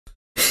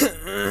Okay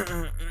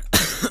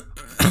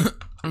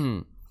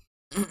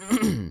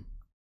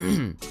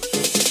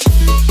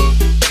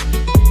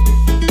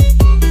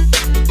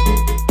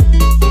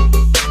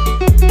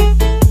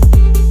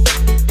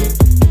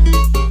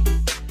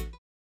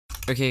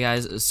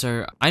guys,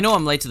 so I know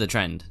I'm late to the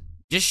trend.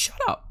 Just shut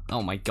up.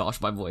 Oh my gosh,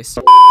 my voice.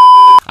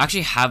 I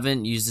actually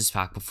haven't used this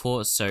pack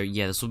before, so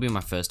yeah, this will be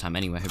my first time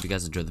anyway. Hope you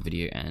guys enjoyed the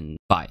video, and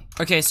bye.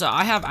 Okay, so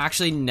I have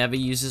actually never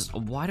used this.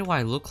 Why do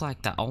I look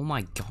like that? Oh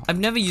my god. I've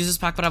never used this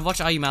pack, but I've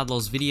watched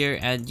𝐴𝐸𝐸𝐿's video,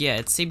 and yeah,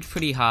 it seemed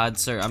pretty hard,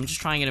 so I'm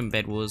just trying it in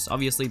Bed Wars.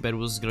 Obviously, Bed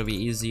Wars is gonna be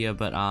easier,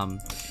 but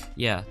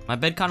yeah. My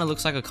bed kind of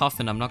looks like a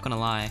coffin, I'm not gonna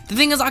lie. The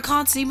thing is, I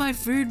can't see my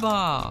food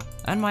bar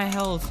and my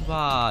health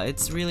bar.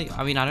 It's really,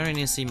 I mean, I don't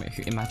need to see,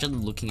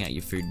 imagine looking at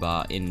your food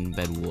bar in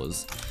Bed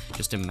Wars.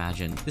 Just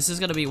imagine. This is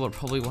gonna be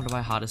probably one of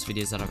my hardest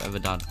videos that I've ever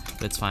done,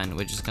 but it's fine.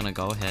 We're just gonna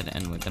go ahead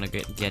and we're gonna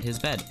get his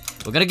bed.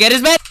 We're gonna get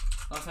his bed!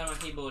 I found my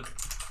keyboard.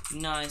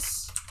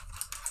 Nice.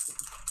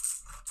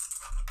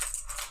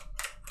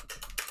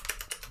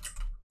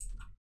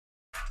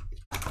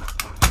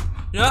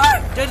 No!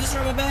 Don't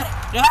destroy my bed!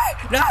 No!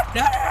 No!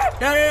 No!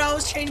 No! No! I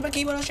was changing my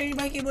keyboard. I was changing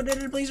my keyboard. No!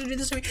 No! Please don't do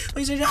this to me.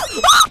 Please don't do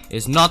that.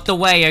 It's not the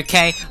way,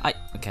 okay?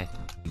 Okay.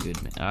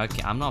 Good, man.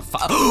 Okay, I'm not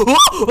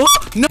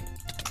no!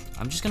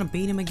 I'm just gonna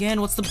beat him again.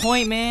 What's the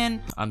point,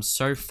 man? I'm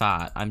so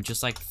fat. I'm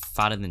just like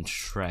fatter than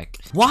Shrek.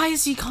 Why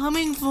is he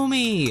coming for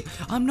me?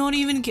 I'm not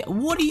even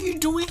what are you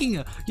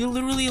doing? You're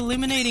literally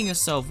eliminating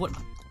yourself. What?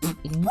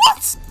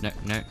 What? No,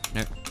 no,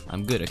 no.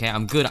 I'm good, okay?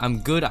 I'm good. I'm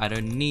good. I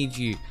don't need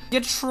you.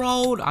 Get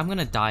trolled. I'm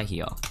gonna die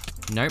here.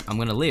 Nope, I'm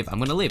gonna live. I'm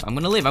gonna live. I'm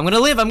gonna live. I'm gonna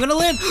live. I'm gonna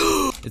live.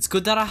 It's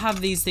good that I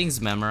have these things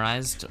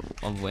memorized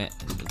of where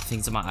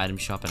things in my item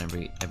shop and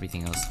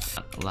everything else.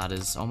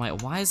 Ladders. Oh my,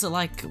 why is the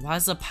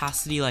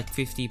opacity like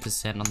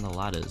 50% on the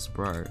ladders,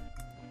 bro?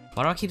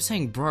 Why do I keep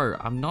saying bro?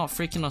 I'm not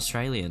freaking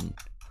Australian.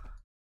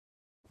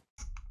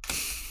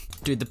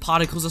 Dude, the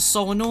particles are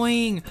so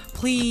annoying.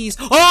 Please.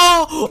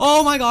 Oh!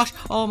 Oh my gosh.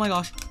 Oh my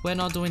gosh. We're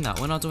not doing that.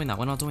 We're not doing that.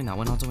 We're not doing that.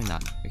 We're not doing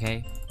that.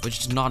 Okay? We're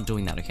just not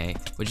doing that, okay?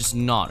 We're just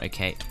not,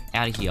 okay?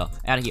 Out of here.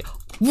 Out of here.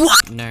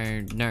 What?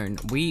 No, no.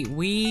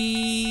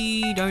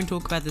 We don't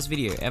talk about this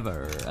video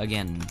ever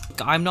again.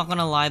 I'm not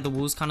gonna lie, the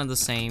wool's kind of the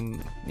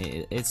same.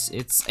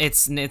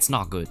 It's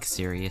not good.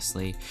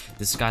 Seriously.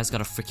 This guy's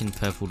got a freaking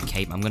purple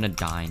cape. I'm gonna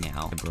die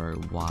now. Bro,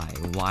 why?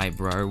 Why,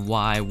 bro?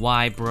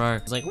 Why, bro?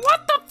 It's like,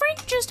 what the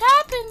freak just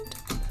happened?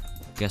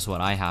 Guess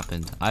what? I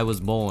happened. I was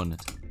born.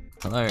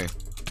 Hello.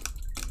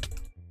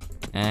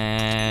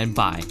 And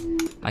bye.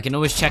 I can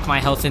always check my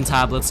health in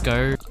tab. Let's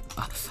go.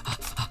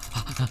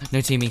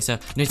 No teaming, sir.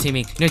 No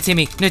teaming. No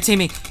teaming. No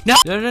teaming. No.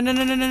 No, no, no,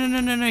 no, no, no, no,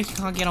 no, no. He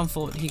can't get on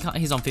 4. He can't.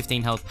 He's on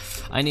 15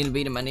 health. I need to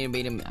beat him. I need to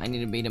beat him. I need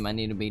to beat him. I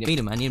need to beat him. Beat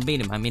him. I need to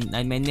beat him. I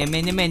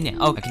mean,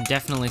 oh, I can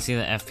definitely see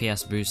the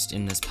FPS boost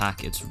in this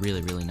pack. It's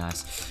really, really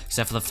nice.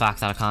 Except for the fact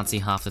that I can't see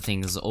half the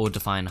things or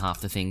define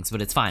half the things.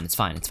 But it's fine. It's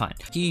fine. It's fine.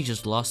 He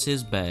just lost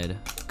his bed.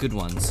 Good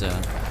one,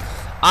 sir.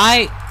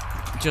 I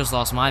just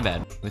lost my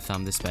bed with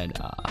this bed.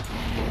 I'm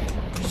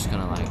just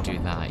gonna like do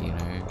that, you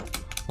know.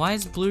 Why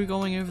is blue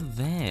going over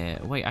there?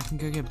 Wait, I can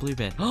go get blue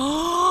bed.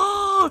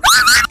 Oh,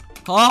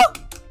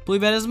 blue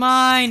bed is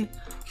mine.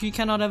 You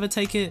cannot ever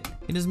take it.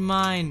 It is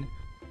mine.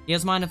 He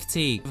has minor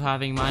fatigue.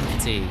 Having minor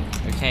fatigue.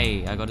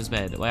 Okay, I got his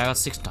bed. Wait, I got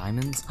 6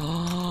 diamonds.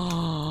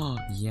 Oh,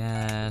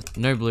 yeah.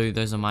 No blue.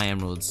 Those are my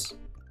emeralds.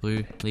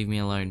 Blue, leave me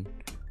alone.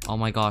 Oh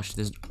my gosh,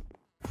 there's.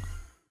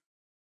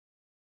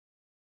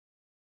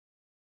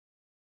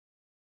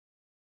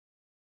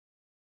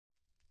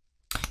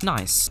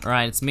 Nice.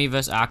 Alright, it's me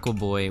versus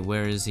Aquaboy.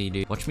 Where is he,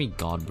 dude? Watch me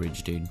God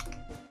Bridge, dude.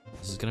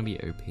 This is gonna be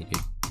OP, dude.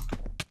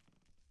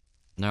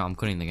 No, I'm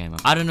quitting the game.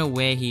 I don't know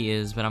where he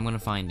is, but I'm gonna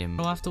find him.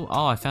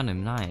 Oh, I found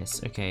him.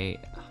 Nice. Okay.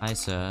 Hi,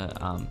 sir.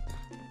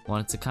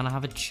 Wanted to kind of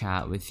have a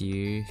chat with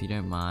you, if you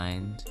don't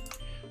mind.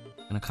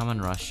 Gonna come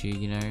and rush you,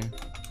 you know?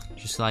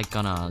 Just like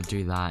gonna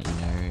do that, you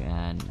know,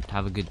 and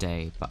have a good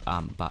day.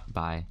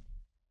 Bye.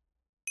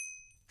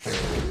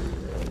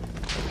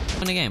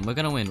 Win a game. We're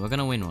gonna win. We're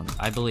gonna win one.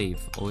 I believe.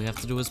 All we have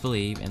to do is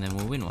believe, and then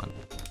we'll win one.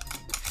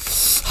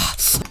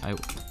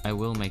 I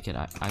will make it.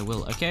 I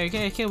will. Okay.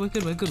 We're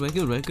good. We're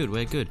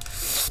good.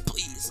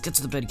 Please get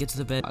to the bed. Get to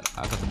the bed.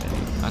 I got the bed.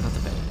 I got the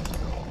bed.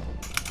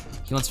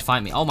 He wants to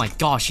fight me. Oh my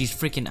gosh, he's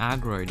freaking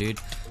aggro, dude.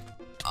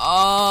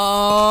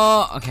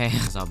 Oh. Okay.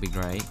 That'll be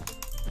great.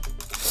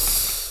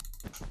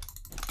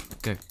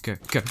 Go.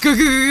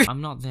 I'm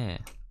not there.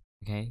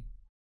 Okay.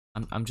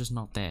 I'm just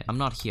not there. I'm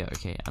not here,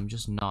 okay? I'm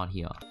just not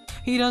here.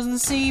 He doesn't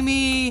see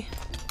me!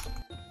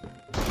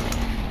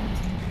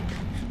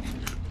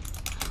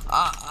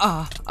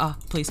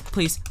 Please.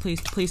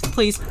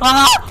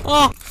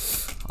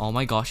 Oh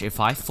my gosh, if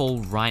I fall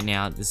right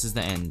now, this is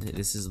the end.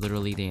 This is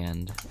literally the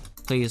end.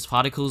 Please,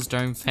 particles,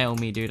 don't fail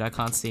me, dude. I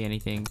can't see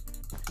anything.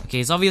 Okay,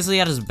 he's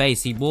obviously at his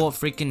base. He bought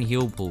freaking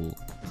heal pool.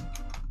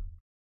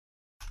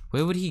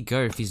 Where would he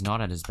go if he's not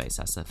at his base?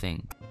 That's the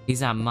thing.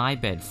 He's at my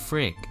bed,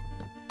 frick.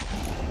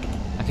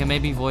 Okay,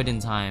 maybe void in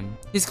time.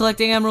 He's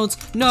collecting emeralds.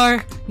 No,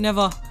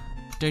 never.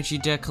 Don't you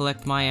dare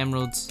collect my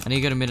emeralds. I need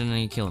to go to mid and I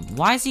need to kill him.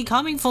 Why is he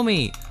coming for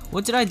me?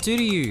 What did I do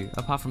to you?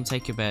 Apart from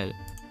take your bed.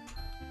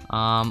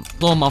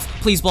 Blow him off.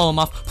 Please blow him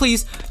off.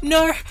 Please.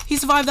 No, he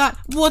survived that.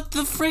 What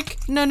the frick?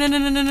 No, no, no,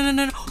 no, no, no,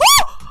 no, no.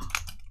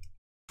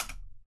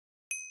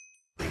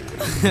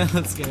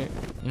 Let's go.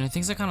 You know,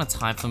 things are kind of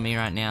tight for me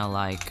right now.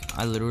 Like,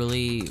 I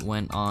literally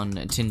went on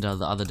Tinder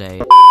the other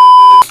day.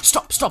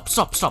 Stop, stop,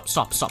 stop, stop,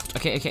 stop, stop.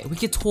 Okay, okay, we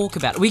can talk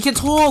about it. We can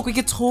talk, we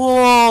can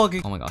talk.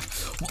 Oh my gosh.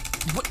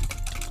 What?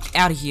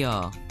 Out of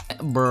here.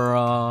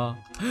 Bruh.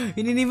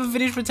 He didn't even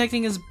finish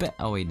protecting his bed.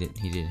 Oh, he did.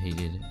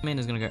 Man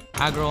is gonna go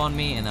aggro on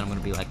me, and then I'm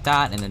gonna be like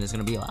that, and then it's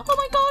gonna be like, oh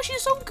my gosh, you're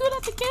so good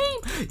at the game.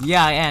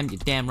 Yeah, I am. You're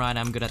damn right,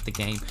 I'm good at the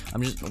game.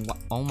 I'm just,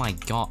 oh my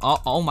god.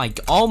 Oh my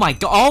god. Oh my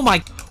god. Oh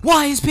my.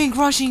 Why is pink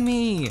rushing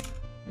me?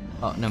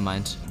 Oh, never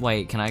mind.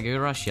 Wait, can I go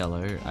rush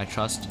yellow? I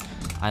trust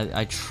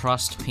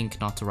pink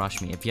not to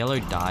rush me. If yellow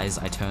dies,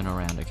 I turn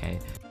around, okay?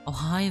 Oh,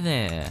 hi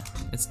there.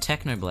 It's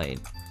Technoblade.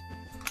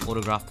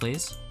 Autograph,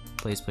 please.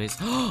 Please, please.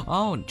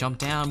 Oh, jump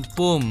down.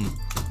 Boom.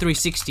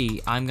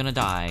 360. I'm gonna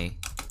die.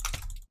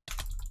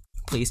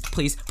 Please,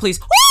 please, please.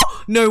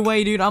 Oh! No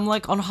way, dude. I'm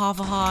like on half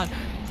a heart.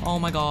 Oh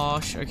my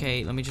gosh.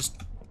 Okay, let me just...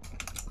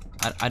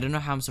 I don't know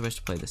how I'm supposed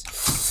to play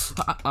this.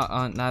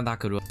 No, that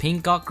could work.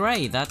 Pink got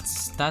gray.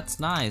 That's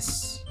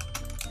nice.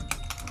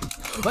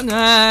 But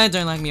nah,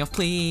 don't like me off,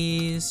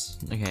 please.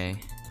 Okay.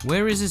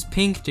 Where is this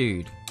pink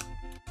dude?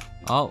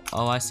 Oh,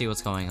 I see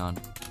what's going on.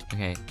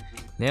 Okay.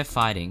 They're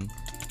fighting.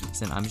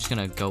 So I'm just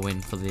gonna go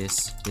in for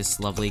this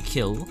lovely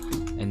kill,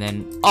 and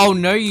then oh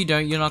no you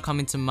don't, you're not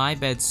coming to my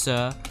bed,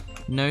 sir.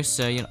 No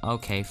sir, you're not.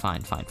 Okay,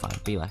 fine,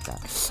 be like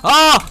that.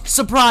 Oh,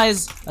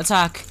 surprise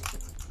attack.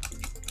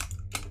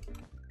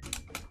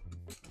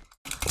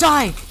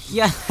 Die.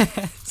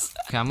 Yes.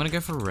 Okay, I'm gonna go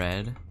for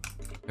red.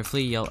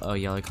 Hopefully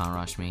yellow can't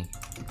rush me.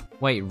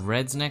 Wait,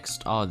 red's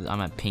next? Oh,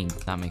 I'm at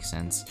pink. That makes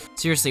sense.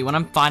 Seriously, when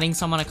I'm fighting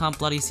someone, I can't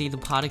bloody see the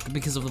particle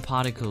because of the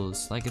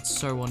particles. Like, it's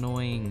so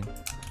annoying.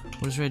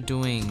 What is red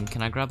doing?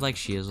 Can I grab like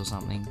shears or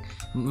something?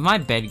 If my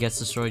bed gets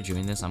destroyed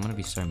during this, I'm gonna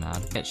be so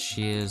mad. Get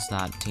shears,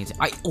 that TNT.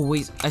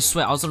 I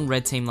swear, I was on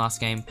red team last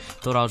game.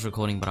 Thought I was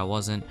recording, but I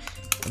wasn't.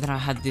 And then I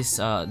had this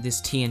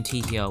this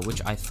TNT here,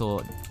 which I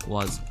thought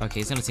was okay.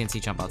 He's gonna TNT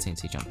jump. I'll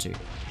TNT jump too.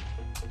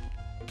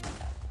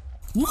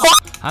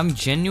 What? I'm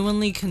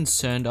genuinely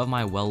concerned of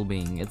my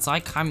well-being. It's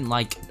like I'm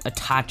like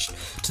attached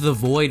to the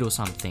void or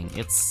something.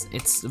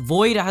 It's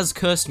void has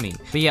cursed me.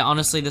 But yeah,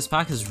 honestly, this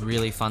pack is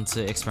really fun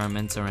to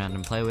experiment around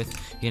and play with.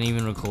 You can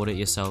even record it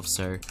yourself,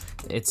 so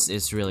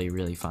it's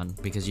really fun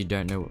because you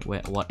don't know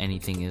what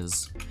anything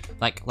is.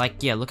 Like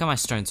yeah, look at my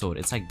stone sword.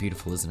 It's like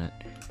beautiful, isn't it?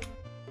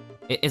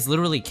 It's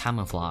literally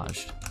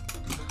camouflaged.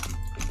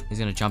 He's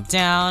gonna jump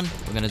down.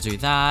 We're gonna do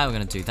that. We're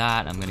gonna do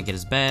that. I'm gonna get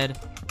his bed.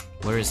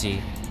 Where is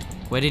he?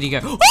 Where did he go?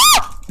 Oh!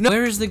 No!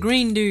 Where is the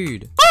green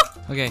dude?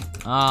 Okay,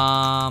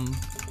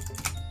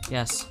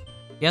 yes.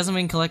 He hasn't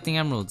been collecting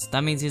emeralds.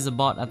 That means he's a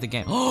bot at the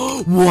game.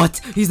 Oh, what?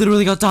 He's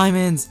literally got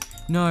diamonds.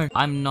 No,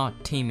 I'm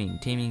not teaming.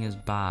 Teaming is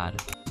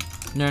bad.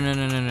 No.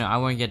 I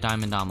won't get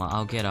diamond armor.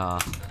 I'll get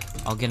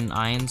an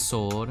iron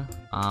sword.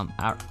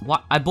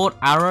 What? I bought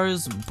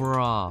arrows?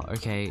 Bruh.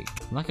 Okay,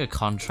 I'm like a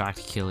contract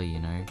killer, you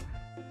know.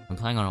 I'm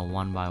playing on a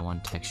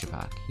 1x1 texture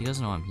pack. He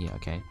doesn't know I'm here,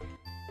 okay?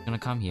 I'm gonna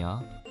come here.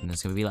 And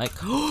it's gonna be like,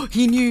 oh,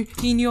 he knew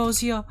I was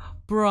here,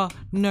 bruh.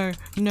 No.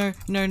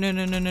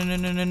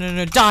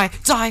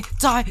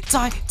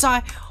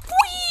 Die.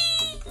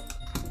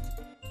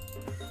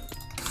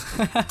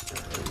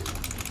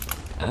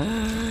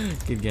 Whee!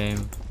 Good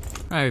game.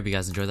 I hope you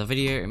guys enjoyed that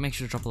video. Make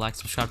sure to drop a like,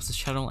 subscribe to this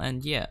channel,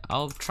 and yeah,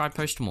 I'll try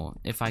post more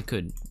if I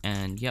could.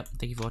 And yep,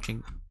 thank you for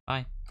watching.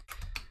 Bye.